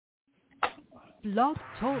Blog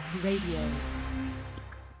Talk Radio.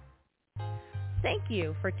 Thank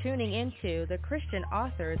you for tuning into the Christian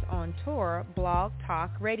Authors on Tour Blog Talk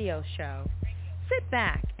Radio Show. Sit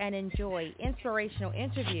back and enjoy inspirational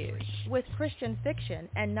interviews with Christian fiction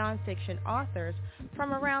and nonfiction authors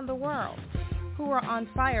from around the world who are on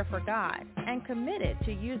fire for God and committed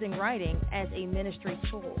to using writing as a ministry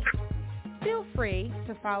tool. Feel free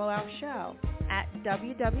to follow our show at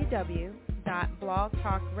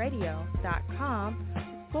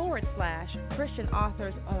www.blogtalkradio.com/Christian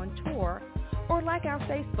Authors on Tour, or like our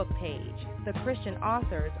Facebook page, the Christian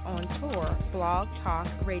Authors on Tour Blog Talk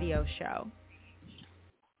Radio Show.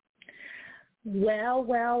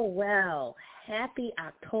 Well. Happy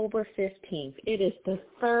October 15th. It is the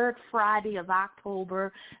third Friday of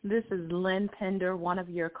October. This is Lynn Pender, one of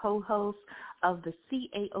your co-hosts of the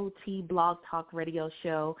CAOT Blog Talk Radio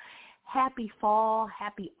Show. Happy fall,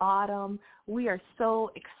 happy autumn. We are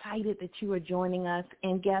so excited that you are joining us.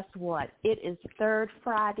 And guess what? It is third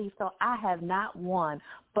Friday, so I have not one,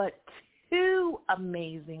 but two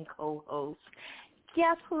amazing co-hosts.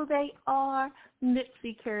 Guess who they are?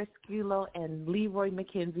 Mitzi Carrasquillo and Leroy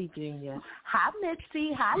McKenzie Jr. Hi,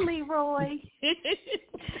 Mitzi. Hi, Leroy.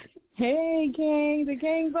 Hey, gang. The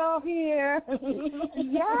gang's all here.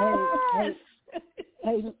 Yes.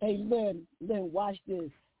 Hey, Lynn, watch this.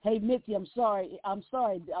 Hey, Mitzi, I'm sorry.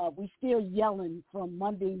 We still yelling from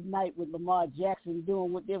Monday night with Lamar Jackson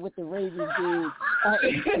doing what they're with the Ravens did.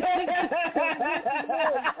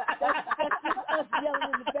 That's us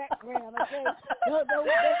yelling in the background, okay? Just rub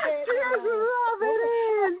it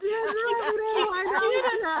in.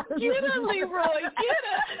 Get him, Leroy. Get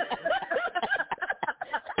him.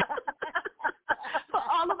 For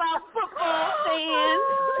all of our football fans.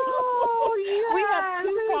 Oh, yeah. We have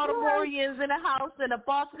two Baltimoreans in the house and a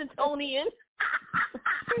Bostonian.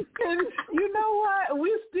 And you know what?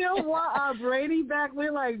 We still want our Brady back.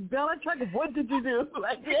 We're like, Belichick, what did you do?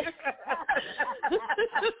 Like,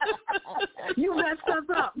 you messed us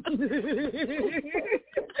up.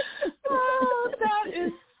 Oh, that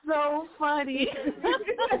is so funny.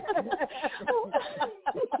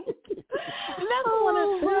 That's one of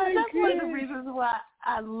the reasons why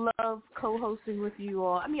I love co-hosting with you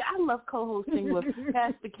all. I mean, I love co-hosting with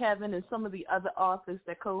Pastor Kevin and some of the other authors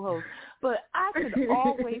that co-host, but I could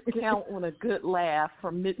always count on a good laugh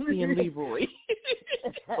from Mitzi and Leroy.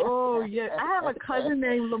 Oh, yeah. I have a cousin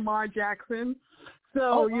named Lamar Jackson.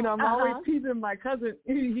 So, I'm always teasing my cousin.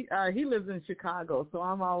 He lives in Chicago, so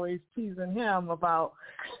I'm always teasing him about,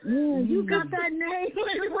 you got that name?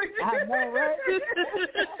 I know, right?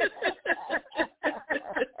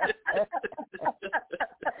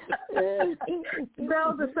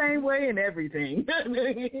 Spelled the same way and everything.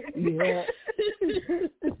 Yeah.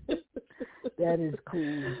 That is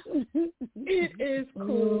cool. It is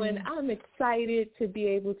cool, and I'm excited to be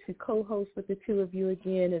able to co-host with the two of you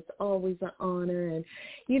again. It's always an honor, and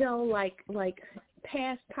like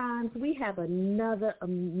past times, we have another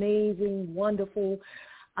amazing, wonderful,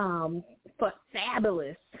 but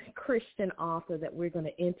fabulous Christian author that we're going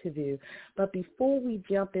to interview. But before we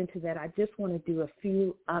jump into that, I just want to do a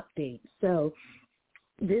few updates. So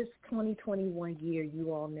this 2021 year,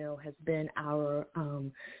 you all know, has been our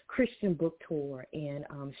Christian book tour and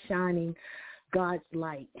shining God's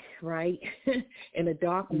light, right, in a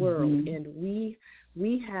dark world. And we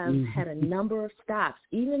have had a number of stops.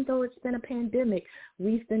 Even though it's been a pandemic,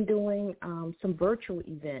 we've been doing some virtual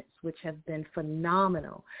events, which have been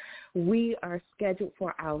phenomenal. We are scheduled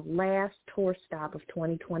for our last tour stop of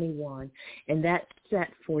 2021, and that's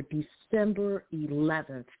set for December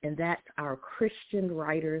 11th, and that's our Christian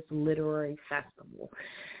Writers Literary Festival.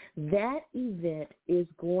 That event is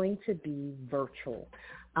going to be virtual.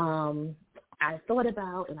 I thought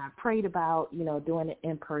about and I prayed about, doing it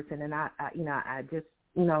in person, and I just,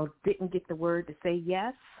 didn't get the word to say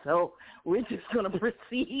yes, so we're just going to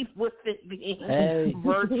proceed with it being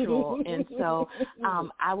virtual. And so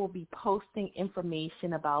I will be posting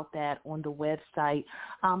information about that on the website,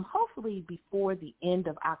 hopefully before the end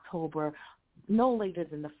of October, no later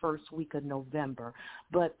than the first week of November.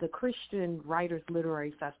 But the Christian Writers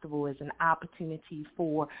Literary Festival is an opportunity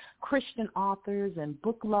for Christian authors and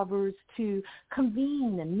book lovers to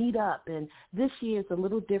convene and meet up. And this year is a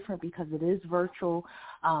little different because it is virtual.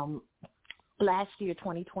 Last year,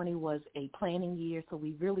 2020, was a planning year, so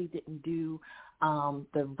we really didn't do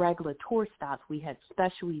the regular tour stops. We had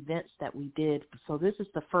special events that we did. So this is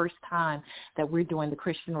the first time that we're doing the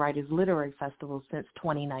Christian Writers Literary Festival since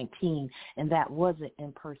 2019, and that was an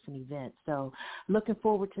in-person event. So looking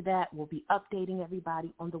forward to that. We'll be updating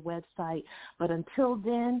everybody on the website. But until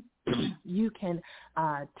then, you can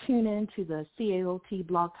tune in to the CAOT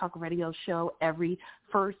Blog Talk Radio show every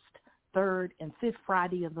first, third, and fifth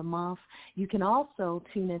Friday of the month. You can also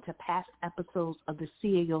tune into past episodes of the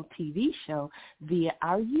CAO TV show via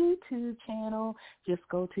our YouTube channel. Just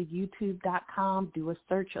go to youtube.com, do a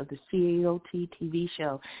search of the CAOT TV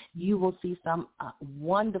show. You will see some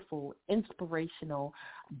wonderful, inspirational,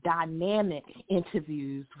 dynamic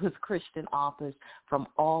interviews with Christian authors from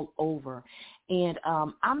all over. And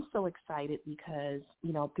I'm so excited because,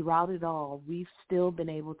 throughout it all, we've still been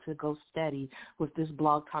able to go steady with this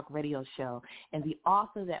Blog Talk Radio show. And the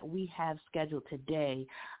author that we have scheduled today,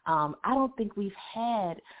 I don't think we've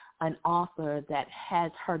had an author that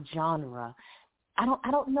has her genre. I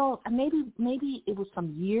don't know. Maybe it was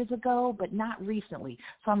some years ago, but not recently.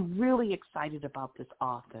 So I'm really excited about this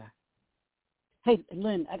author. Hey,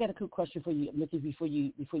 Lynn, I got a quick question for you, Mickey, before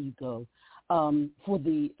you go. For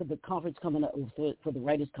the conference coming up, for the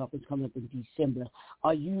Writers Conference coming up in December,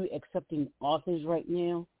 are you accepting authors right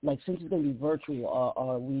now? Like, since it's going to be virtual,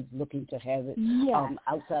 are we looking to have it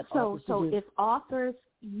outside authors? So if authors,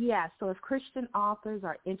 so if Christian authors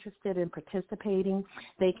are interested in participating,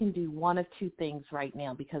 they can do one of two things right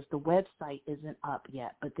now because the website isn't up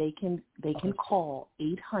yet. But they can call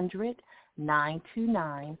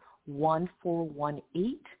 800-929-1418,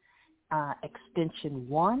 extension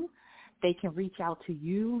 1. They can reach out to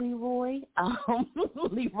you, Leroy,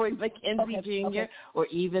 Leroy McKenzie Jr., or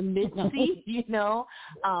even Mitzi,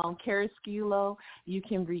 Carasculo. You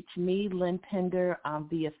can reach me, Lynn Pender,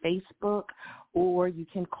 via Facebook, or you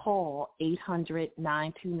can call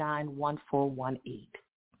 800-929-1418,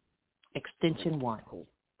 extension 1.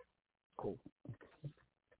 Cool.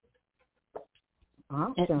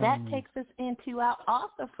 Awesome. And that takes us into our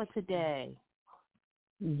author for today.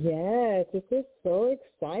 Yes, this is so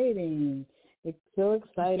exciting. It's so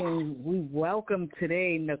exciting. We welcome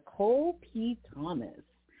today Nicole P. Thomas.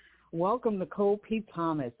 Welcome, Nicole P.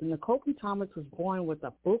 Thomas. And Nicole P. Thomas was born with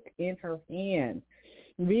a book in her hand.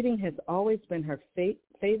 Reading has always been her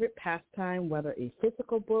favorite pastime, whether a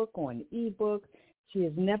physical book or an e-book. She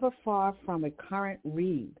is never far from a current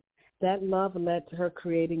read. That love led to her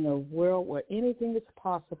creating a world where anything is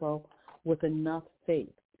possible with enough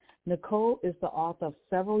faith. Nicole is the author of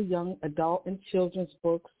several young adult and children's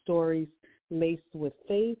book stories laced with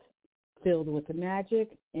faith, filled with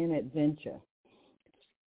magic, and adventure.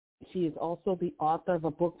 She is also the author of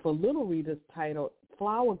a book for little readers titled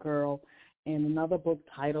Flower Girl and another book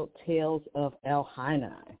titled Tales of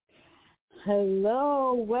Elhani.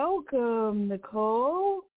 Hello, welcome,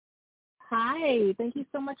 Nicole. Hi, thank you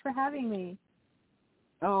so much for having me.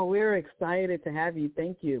 Oh, we're excited to have you.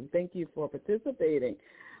 Thank you. Thank you for participating.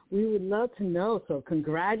 We would love to know. So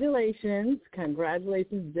congratulations.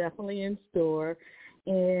 Congratulations definitely in store.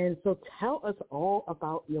 And so tell us all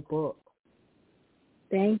about your book.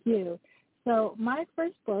 Thank you. So my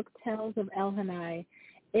first book, Tales of Elhani,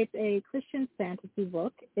 it's a Christian fantasy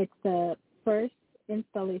book. It's the first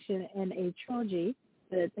installation in a trilogy.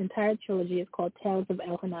 The entire trilogy is called Tales of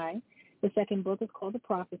Elhani. The second book is called The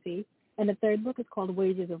Prophecy. And the third book is called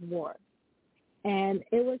Wages of War. And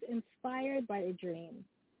it was inspired by a dream.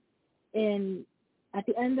 At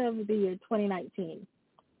the end of the year 2019,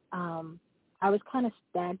 I was kind of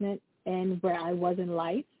stagnant in where I was in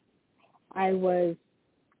life. I was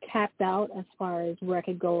capped out as far as where I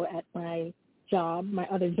could go at my job, my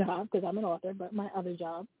other job, because I'm an author, but my other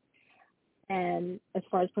job. And as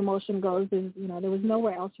far as promotion goes, there was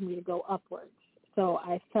nowhere else for me to go upwards. So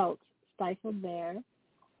I felt stifled there.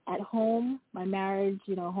 At home, my marriage,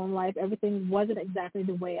 home life, everything wasn't exactly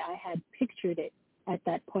the way I had pictured it at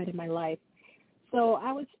that point in my life. So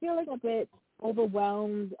I was feeling a bit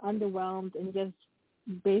overwhelmed, underwhelmed, and just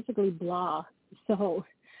basically blah. So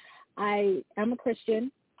I am a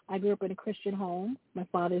Christian. I grew up in a Christian home. My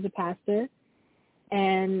father's a pastor.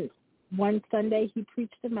 And one Sunday he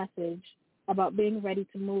preached a message about being ready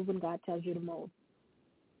to move when God tells you to move.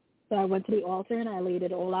 So I went to the altar and I laid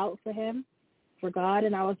it all out for him, for God,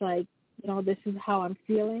 and I was like, this is how I'm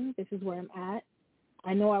feeling. This is where I'm at.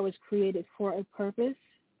 I know I was created for a purpose,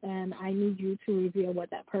 and I need you to reveal what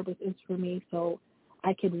that purpose is for me so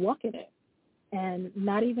I could walk in it. And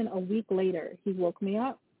not even a week later, he woke me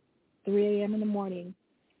up, 3 a.m. in the morning,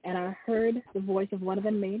 and I heard the voice of one of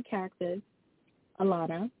the main characters,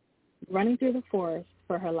 Alana, running through the forest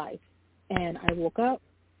for her life. And I woke up.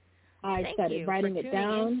 I started writing it down.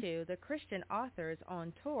 Thank you for tuning into the Christian Authors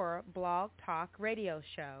on Tour Blog Talk Radio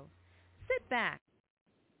Show. Sit back.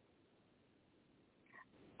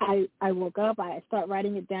 I woke up, I start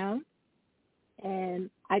writing it down, and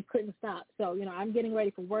I couldn't stop. So, I'm getting ready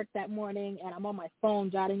for work that morning, and I'm on my phone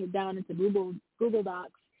jotting it down into Google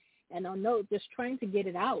Docs and on notes, just trying to get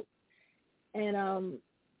it out. And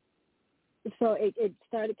so it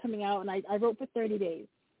started coming out, and I wrote for 30 days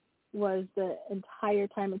was the entire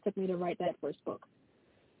time it took me to write that first book.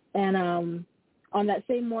 And on that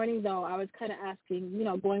same morning, though, I was kind of asking,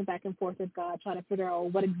 going back and forth with God, trying to figure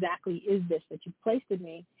out what exactly is this that you placed in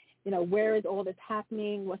me? Where is all this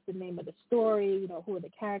happening? What's the name of the story? Who are the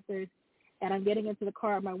characters? And I'm getting into the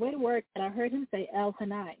car on my way to work, and I heard him say El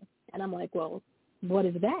Hanai. And I'm like, well, what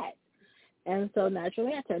is that? And so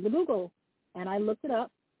naturally I turned to Google, and I looked it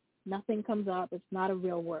up. Nothing comes up. It's not a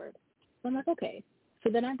real word. So I'm like, okay. So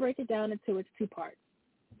then I break it down into its two parts.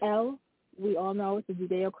 El, we all know it's a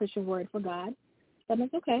Judeo-Christian word for God. So I'm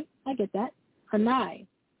like, okay, I get that. Hanai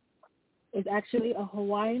is actually a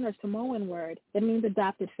Hawaiian or Samoan word that means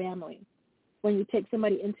adopted family. When you take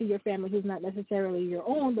somebody into your family who's not necessarily your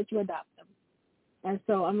own, but you adopt them. And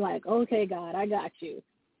so I'm like, okay, God, I got you.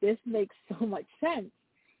 This makes so much sense.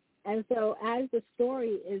 And so as the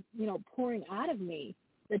story is, pouring out of me,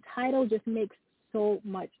 the title just makes so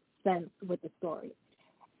much sense with the story.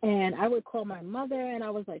 And I would call my mother, and I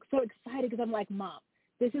was like so excited because I'm like, Mom,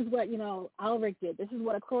 this is what, Alric did. This is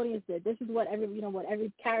what Acronius did. This is what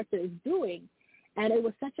every character is doing. And it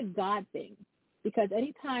was such a God thing because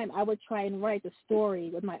anytime I would try and write the story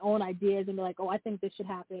with my own ideas and be like, oh, I think this should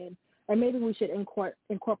happen, or maybe we should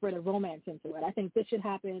incorporate a romance into it. I think this should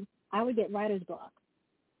happen. I would get writer's block,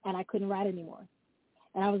 and I couldn't write anymore.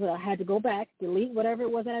 And I had to go back, delete whatever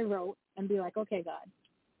it was that I wrote, and be like, okay, God,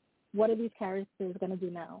 what are these characters going to do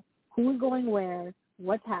now? Who's going where?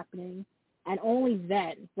 What's happening? And only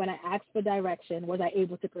then, when I asked for direction, was I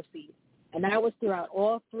able to proceed. And that was throughout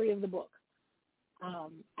all three of the books.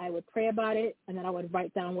 I would pray about it, and then I would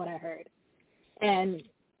write down what I heard. And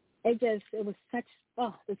it was such,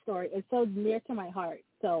 the story is so near to my heart.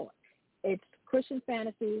 So it's Christian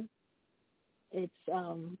fantasy. It's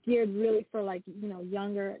geared really for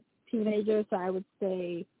younger teenagers. So I would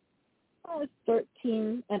say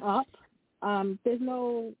 13 and up. There's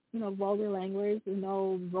no vulgar language. There's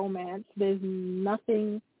no romance. There's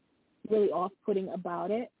nothing really off-putting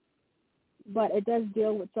about it. But it does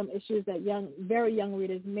deal with some issues that very young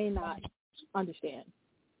readers may not understand.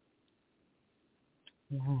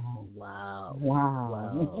 Wow.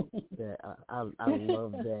 I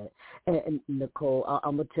love that. And Nicole,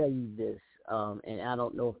 I'm going to tell you this, and I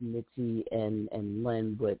don't know if Mitzi and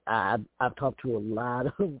Lynn, but I've talked to a lot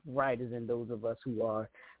of writers and those of us who are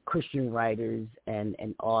Christian writers and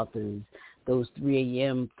authors. Those 3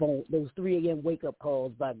 a.m. wake up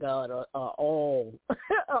calls by God are all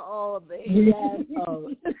there. Yes.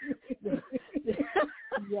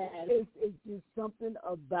 Yes. It's just something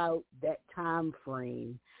about that time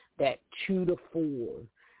frame, that 2 to 4,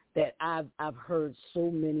 that I've heard so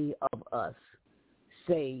many of us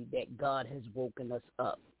say that God has woken us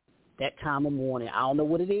up. That time of morning, I don't know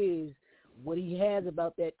what it is, what he has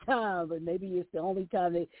about that time, but maybe it's the only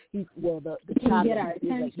time that the time that he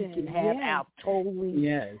can have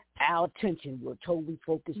our attention. We're totally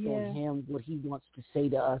focused on him, what he wants to say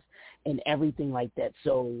to us, and everything like that.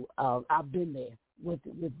 So I've been there with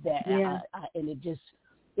that, and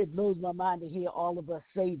it blows my mind to hear all of us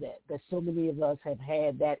say that so many of us have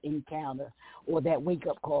had that encounter, or that wake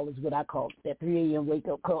up call is what I call it, that 3 a.m. wake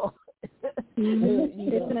up call.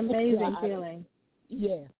 It's an amazing feeling.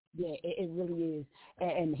 Yeah, it really is.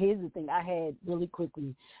 And here's the thing, I had really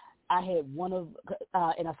quickly, one of,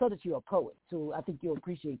 and I saw that you're a poet, so I think you'll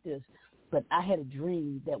appreciate this, but I had a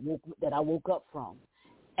dream that I woke up from,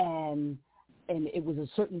 and it was a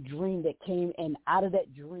certain dream that came, and out of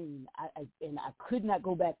that dream, I could not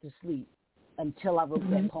go back to sleep until I wrote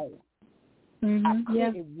that poem. Mm-hmm.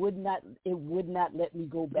 It would not let me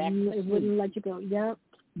go back to sleep. It wouldn't let you go, yep.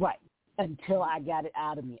 Right. Until I got it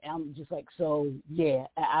out of me. I'm just like, so, yeah,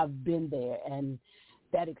 I've been there, and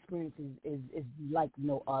that experience is like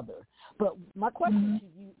no other. But my question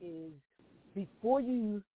to you is, before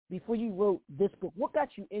you wrote this book, what got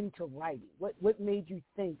you into writing? What made you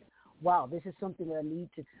think, wow, this is something that I need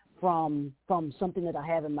to, from something that I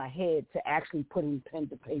have in my head to actually putting pen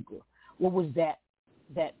to paper? What was that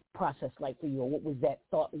process like for you, or what was that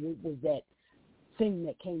thought, what was that thing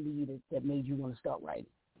that came to you that made you want to start writing?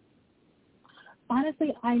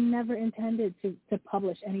 Honestly, I never intended to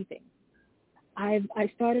publish anything. I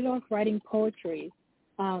started off writing poetry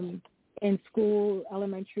in school,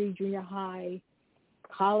 elementary, junior high,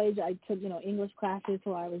 college, I took, English classes,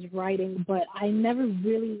 so I was writing, but I never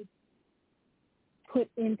really put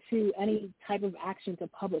into any type of action to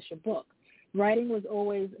publish a book. Writing was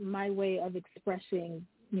always my way of expressing,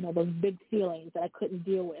 those big feelings that I couldn't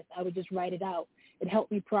deal with. I would just write it out. It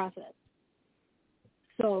helped me process.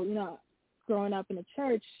 So, growing up in the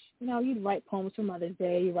church, you'd write poems for Mother's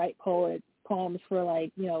Day, you write poems for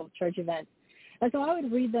church events. And so I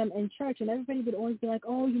would read them in church, and everybody would always be like,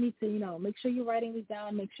 oh, you need to, make sure you're writing these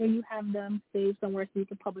down, make sure you have them saved somewhere so you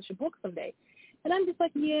can publish a book someday. And I'm just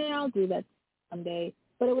like, yeah, I'll do that someday.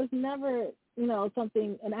 But it was never,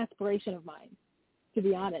 an aspiration of mine, to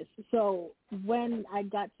be honest. So when I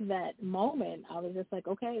got to that moment, I was just like,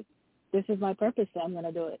 okay, this is my purpose, so I'm going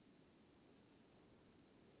to do it.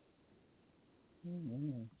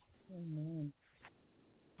 Amen. Amen.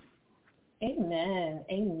 Amen.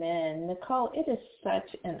 Amen. Nicole, it is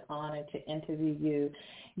such an honor to interview you.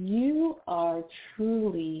 You are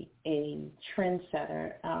truly a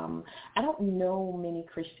trendsetter. I don't know many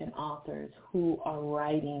Christian authors who are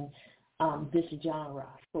writing this genre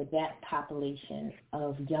for that population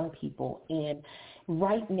of young people. And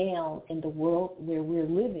right now in the world where we're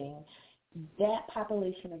living, that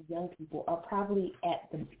population of young people are probably at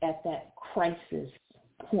that crisis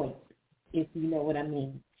point, if you know what I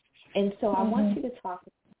mean. And so I want you to talk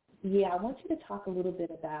a little bit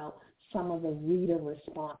about some of the reader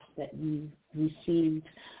response that you've received,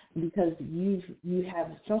 because you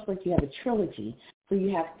have, it sounds like you have a trilogy. So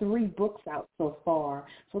you have 3 books out so far.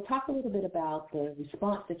 So talk a little bit about the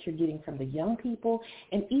response that you're getting from the young people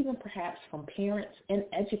and even perhaps from parents and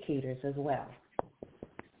educators as well.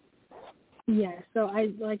 Yeah, so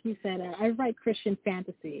like you said, I write Christian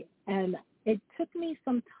fantasy, and it took me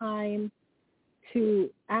some time to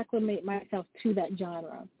acclimate myself to that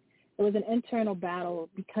genre. It was an internal battle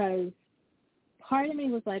because part of me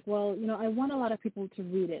was like, well, I want a lot of people to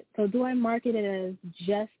read it. So do I market it as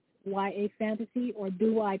just YA fantasy, or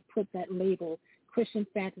do I put that label Christian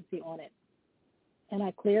fantasy on it? And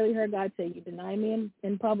I clearly heard God say, you deny me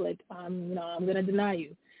in public, I'm going to deny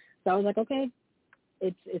you. So I was like, okay,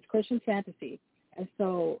 it's Christian fantasy. And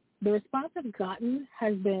so the response I've gotten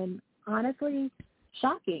has been honestly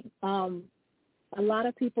shocking. A lot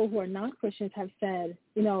of people who are non-Christians have said,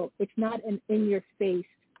 it's not an in-your-face,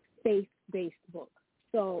 faith-based book.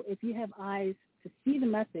 So if you have eyes to see the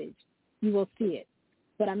message, you will see it.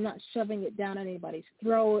 But I'm not shoving it down anybody's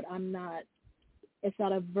throat. It's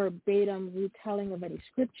not a verbatim retelling of any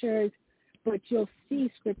scriptures, but you'll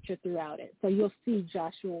see scripture throughout it. So you'll see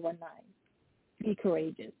Joshua 1:9. Be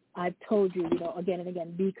courageous. I've told you, again and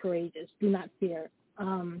again, be courageous. Do not fear.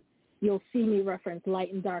 You'll see me reference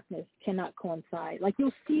light and darkness cannot coincide. Like,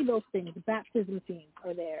 you'll see those things. Baptism scenes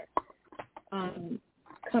are there.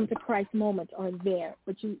 Come to Christ moments are there.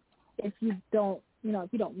 But if you don't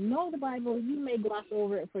know the Bible, you may gloss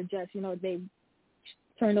over it for just, they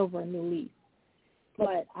turned over a new leaf.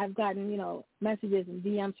 But I've gotten, messages and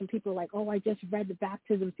DMs from people like, oh, I just read the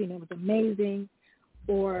baptism scene. It was amazing.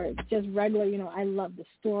 Or just regular, I love the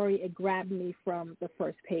story. It grabbed me from the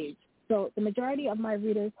first page. So the majority of my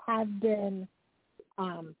readers have been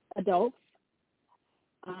adults,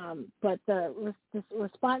 but the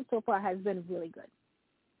response so far has been really good.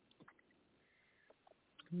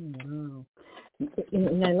 Wow.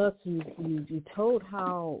 And I love you told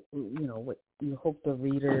how, what you hope the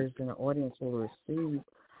readers and the audience will receive.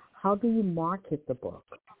 How do you market the book?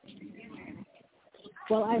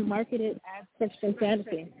 Well, I market it as Christian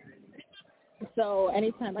fantasy. So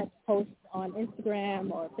anytime I post on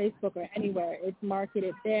Instagram or Facebook or anywhere, it's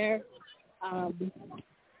marketed there.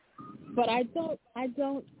 But I don't,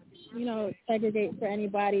 segregate for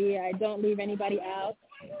anybody. I don't leave anybody out.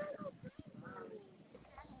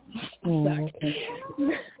 Sorry.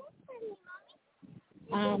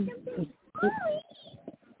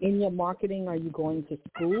 In your marketing, are you going to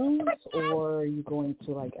schools, or are you going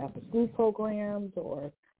to like after-school programs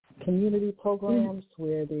or community programs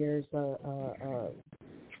where there's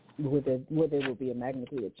where there will be a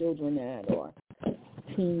magnitude of children at, or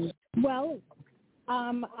teens? Well,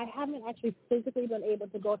 I haven't actually physically been able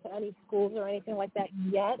to go to any schools or anything like that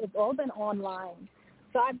yet. It's all been online.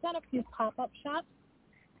 So I've done a few pop-up shops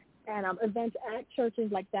and events at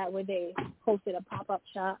churches like that where they hosted a pop-up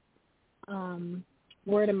shop,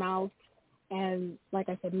 word of mouth, and like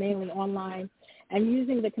I said, mainly online, and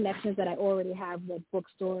using the connections that I already have with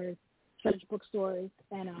bookstores, church bookstores,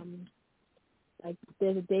 and like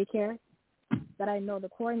there's a daycare that I know the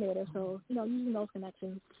coordinator, so using those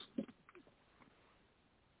connections.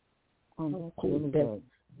 That's cool.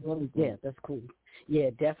 Yeah, that's cool. Yeah,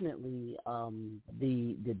 definitely.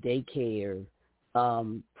 The daycare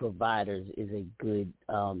providers is a good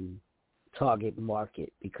target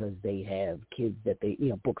market because they have kids that they,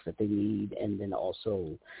 books that they need, and then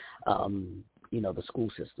also, the school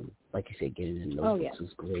system. Like you said, getting in those books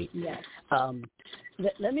is great. Yes.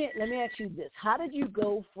 Let me ask you this: how did you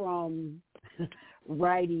go from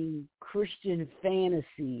writing Christian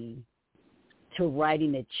fantasy to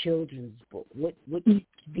writing a children's book? What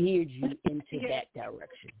steered you into that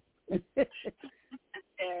direction?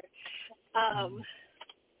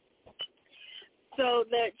 So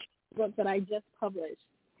the book that I just published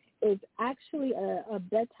is actually a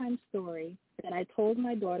bedtime story that I told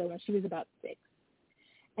my daughter when she was about 6.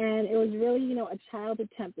 And it was really, a child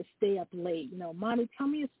attempt to stay up late. Mommy, tell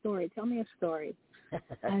me a story.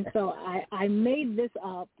 And so I made this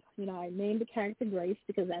up. I named the character Grace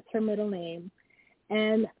because that's her middle name.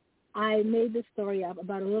 And I made this story up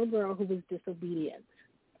about a little girl who was disobedient.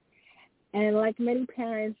 And like many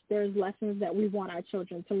parents, there's lessons that we want our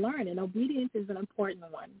children to learn, and obedience is an important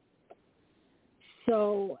one.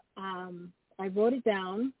 So I wrote it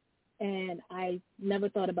down, and I never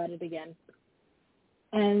thought about it again.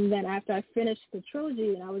 And then after I finished the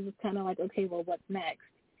trilogy, and I was just kind of like, okay, well, what's next?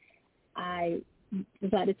 I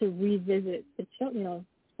decided to revisit the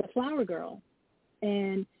Flower Girl.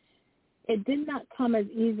 And it did not come as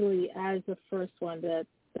easily as the first one, the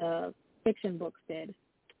fiction books did.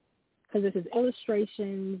 Because this is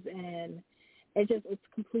illustrations, and it's a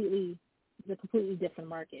completely different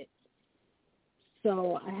market.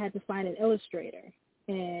 So I had to find an illustrator,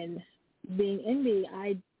 and being indie,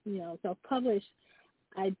 I self-published,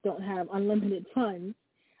 I don't have unlimited funds.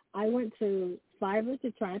 I went to Fiverr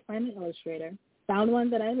to try and find an illustrator, found one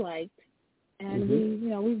that I liked, and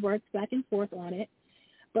we worked back and forth on it.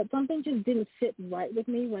 But something just didn't sit right with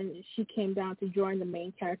me when she came down to drawing the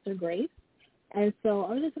main character, Grace. And so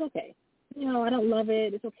I was just like, okay, I don't love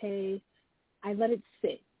it. It's okay. I let it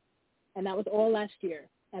sit. And that was all last year.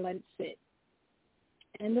 I let it sit.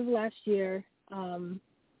 End of last year,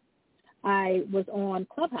 I was on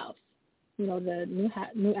Clubhouse, the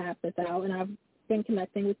new app that's out. And I've been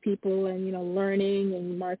connecting with people and, learning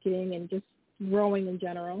and marketing and just growing in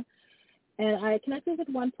general. And I connected with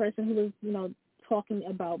one person who was, talking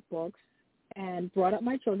about books and brought up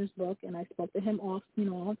my children's book. And I spoke to him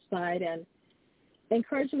offside and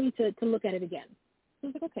encouraged me to look at it again. So I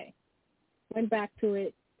was like, okay. Went back to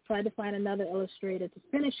it, tried to find another illustrator to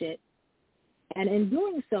finish it. And in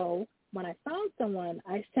doing so, when I found someone,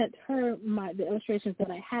 I sent her the illustrations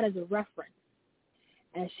that I had as a reference.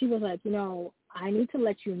 And she was like, I need to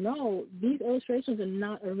let you know these illustrations are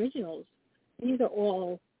not originals. These are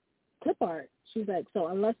all clip art. She's like, so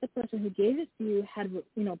unless the person who gave it to you had,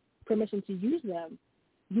 permission to use them,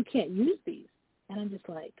 you can't use these. And I'm just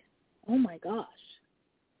like, oh my gosh.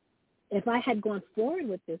 If I had gone forward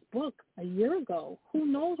with this book a year ago, who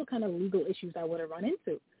knows what kind of legal issues I would have run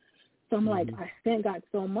into. So I'm like, I thank God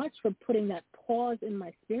so much for putting that pause in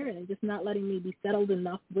my spirit and just not letting me be settled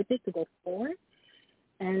enough with it to go forward.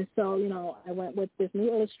 And so, I went with this new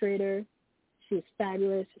illustrator. She was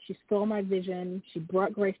fabulous. She stole my vision. She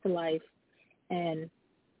brought Grace to life. And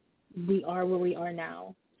we are where we are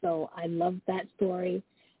now. So I love that story.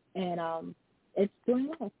 And it's doing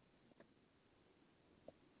well.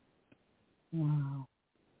 Wow.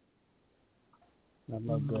 I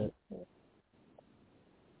love that.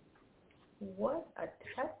 What a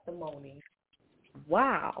testimony.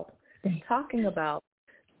 Wow. Talking about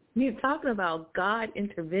God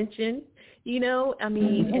intervention,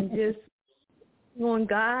 and just on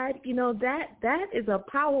God, that is a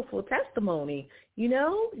powerful testimony.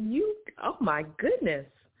 Oh my goodness.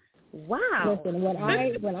 Wow. Listen, when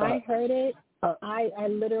I heard it,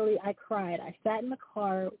 I cried. I sat in the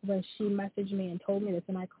car when she messaged me and told me this,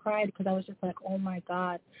 and I cried because I was just like, oh my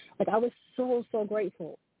God. Like, I was so, so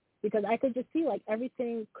grateful because I could just see like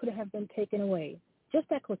everything could have been taken away just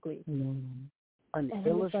that quickly. An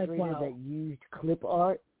illustrator that used clip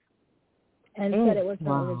art and said it was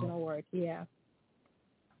her original work. Yeah.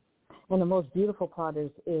 And the most beautiful part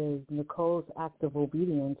is Nicole's act of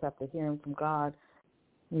obedience after hearing from God,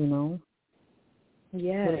 Yeah.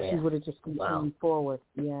 That she would have just continued forward.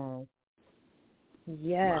 Yes.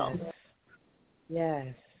 Yes. Wow.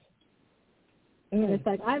 Yes. And it's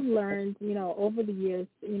like I've learned, over the years,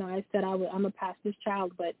 I said I'm a pastor's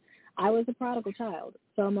child, but I was a prodigal child.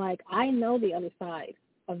 So I'm like, I know the other side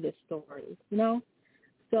of this story,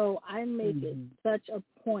 So I make it such a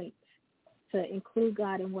point to include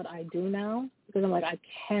God in what I do now because I'm like, I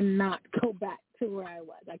cannot go back to where I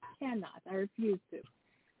was. I cannot. I refuse to.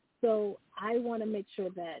 So I want to make sure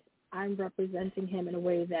that I'm representing him in a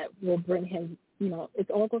way that will bring him, it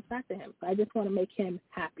all goes back to him. So I just want to make him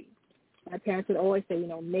happy. My parents would always say,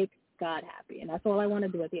 make God happy. And that's all I want to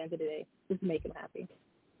do at the end of the day, is make him happy.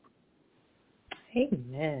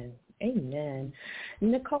 Amen. Amen.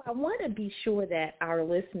 Nicole, I want to be sure that our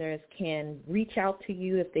listeners can reach out to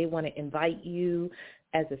you if they want to invite you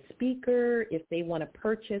as a speaker, if they want to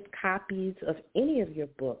purchase copies of any of your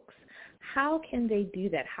books. How can they do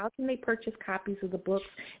that? How can they purchase copies of the books,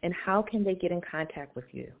 and how can they get in contact with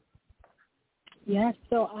you? Yes,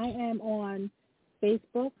 so I am on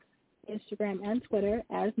Facebook, Instagram, and Twitter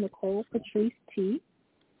as Nicole Patrice T.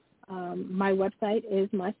 My website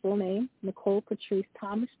is my full name,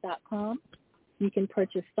 NicolePatriceThomas.com. You can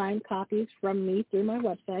purchase signed copies from me through my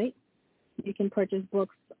website. You can purchase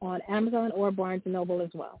books on Amazon or Barnes & Noble as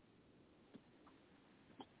well.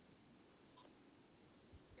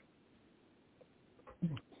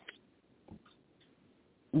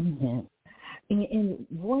 Mm-hmm. And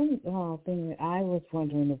one thing that I was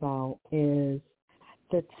wondering about is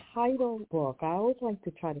the title book. I always like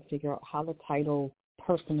to try to figure out how the title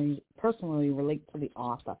personally relate to the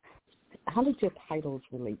author. How did your titles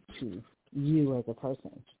relate to you as a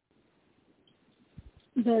person?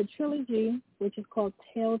 The trilogy, which is called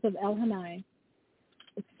Tales of El Hanai,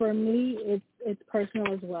 for me, it's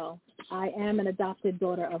personal as well. I am an adopted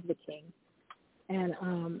daughter of the King. And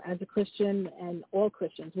as a Christian, and all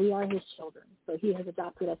Christians, we are his children. So he has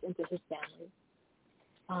adopted us into his family.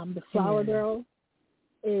 The Flower Girl,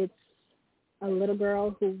 it's a little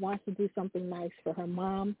girl who wants to do something nice for her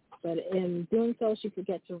mom, but in doing so, she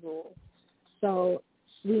forgets to rule. So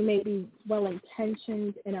we may be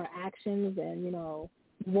well-intentioned in our actions and,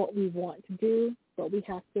 what we want to do, but we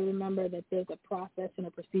have to remember that there's a process and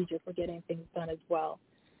a procedure for getting things done as well.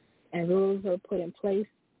 And rules are put in place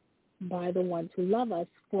by the ones who love us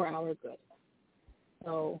for our good.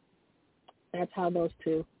 So that's how those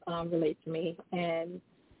two relate to me. And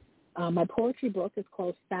my poetry book is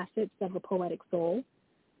called Facets of a Poetic Soul.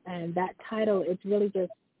 And that title, it's really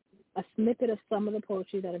just a snippet of some of the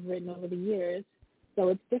poetry that I've written over the years. So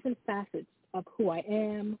it's different facets of who I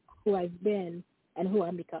am, who I've been, and who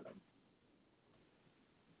I'm becoming.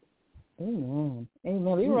 Amen.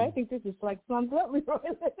 Amen. You're right. I think this is like sums up.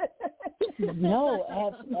 No,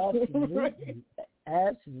 absolutely.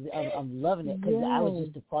 Absolutely. I'm loving it because I was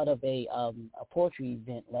just a part of a poetry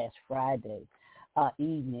event last Friday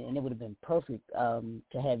evening, and it would have been perfect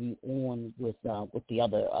to have you on with the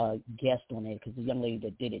other guest on it, because the young lady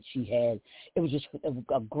that did it, it was just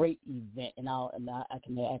a great event, and I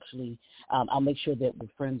can actually I'll make sure that we're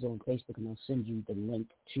friends on Facebook, and I'll send you the link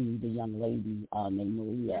to the young lady named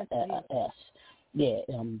Maria S. Yeah,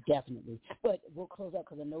 definitely. But we'll close out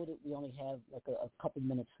because I know that we only have like a couple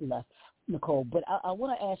minutes left, Nicole. But I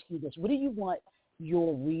want to ask you this: what do you want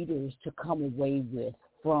your readers to come away with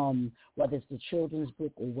from, whether it's the children's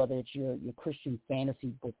book or whether it's your Christian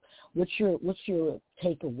fantasy book? What's your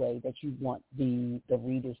takeaway that you want the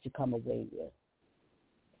readers to come away with?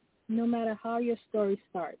 No matter how your story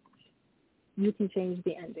starts, you can change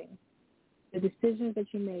the ending. The decisions that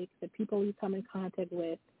you make, the people you come in contact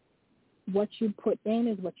with, what you put in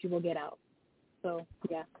is what you will get out. So,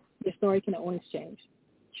 yeah, your story can always change.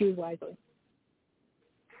 Choose wisely.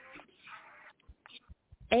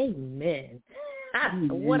 Amen.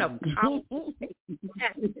 What a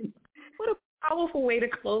powerful way to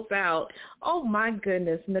close out. Oh my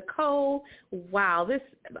goodness, Nicole! Wow, this,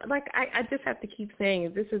 I just have to keep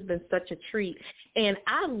saying, this has been such a treat, and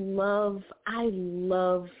I love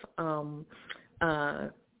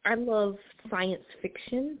science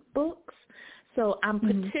fiction books. So I'm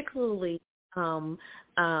particularly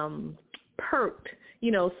perked,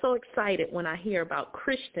 so excited when I hear about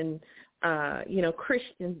Christian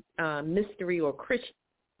mystery or Christian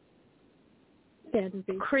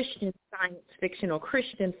science fiction or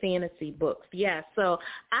Christian fantasy books. Yes. So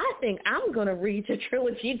I think I'm going to read your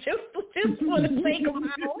trilogy just for the sake of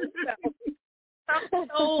my own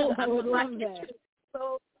self. I would love that.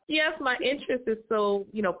 So yes, my interest is so,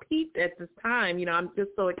 piqued at this time. I'm just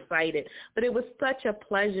so excited. But it was such a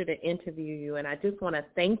pleasure to interview you, and I just want to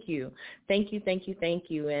thank you. Thank you.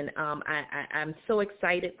 And I'm so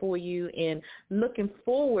excited for you and looking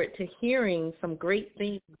forward to hearing some great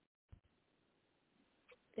things.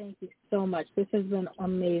 Thank you so much. This has been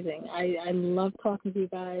amazing. I love talking to you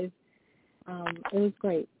guys. It was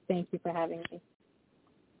great. Thank you for having me.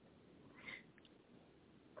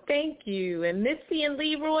 Thank you. And Missy and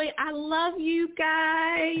Leroy, I love you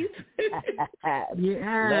guys.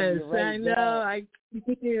 Yes, I know. I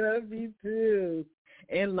love you too.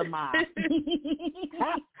 And Lamar.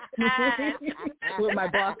 With my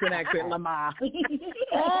Boston accent, Lamar.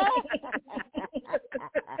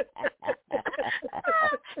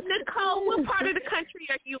 Nicole, what part of the country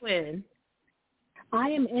are you in? I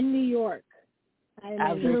am in New York. I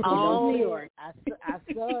am in New York. I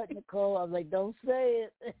saw it, Nicole. I was like, don't say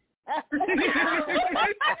it.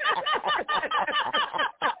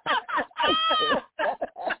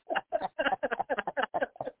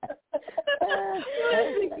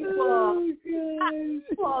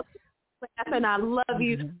 And I love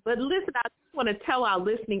you. But listen, I just want to tell our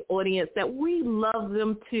listening audience that we love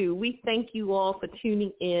them too. We thank you all for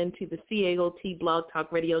tuning in to the CAOT Blog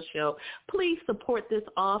Talk Radio Show. Please support this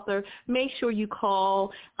author. Make sure you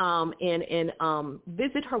call and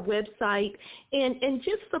visit her website and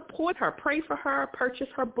just support her. Pray for her. Purchase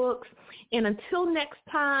her books. And until next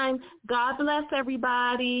time, God bless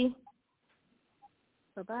everybody.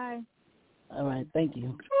 Bye-bye. All right. Thank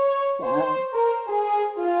you. Bye.